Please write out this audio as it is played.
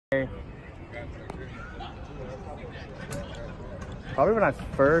Probably when I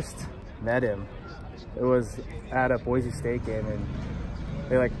first met him, it was at a Boise State game, and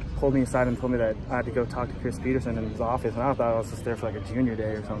they like pulled me aside and told me that I had to go talk to Chris Petersen in his office, and I thought I was just there for like a junior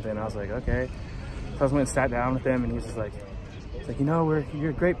day or something. And I was like, okay. So I went and sat down with him, and he was just like, you know, you're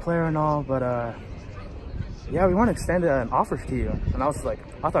a great player and all, but yeah, we want to extend an offer to you. And I was like,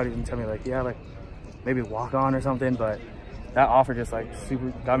 I thought he was gonna tell me like, yeah, like maybe walk on or something, but that offer just like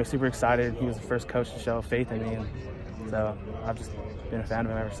got me super excited. He was the first coach to show faith in me, and so I've just been a fan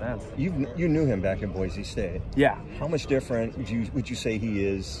of him ever since. You knew him back in Boise State. Yeah. How much different would you say he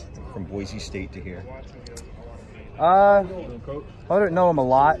is from Boise State to here? I don't know him a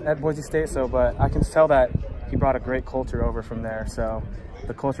lot at Boise State, but I can tell that he brought a great culture over from there. So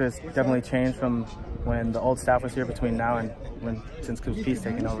the culture has definitely changed from when the old staff was here between now and since Coach P's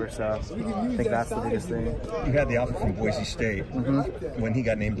taken over. So I think that's the biggest thing. You had the offer from Boise State when he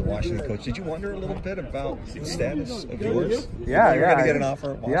got named the Washington coach. Did you wonder a little bit about the status of yours? Yeah, you were going to get an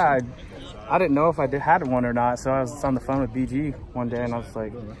offer at Washington? Yeah, I didn't know if I had one or not. So I was on the phone with BG one day, and I was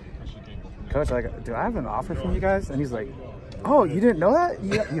like, Coach, like, do I have an offer from you guys? And he's like, oh, you didn't know that?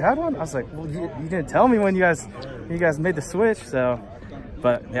 You had one? I was like, well, you didn't tell me when you guys made the switch. So,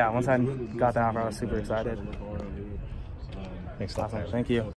 but yeah, once I got that offer, I was super excited. Thanks a lot. Thank you.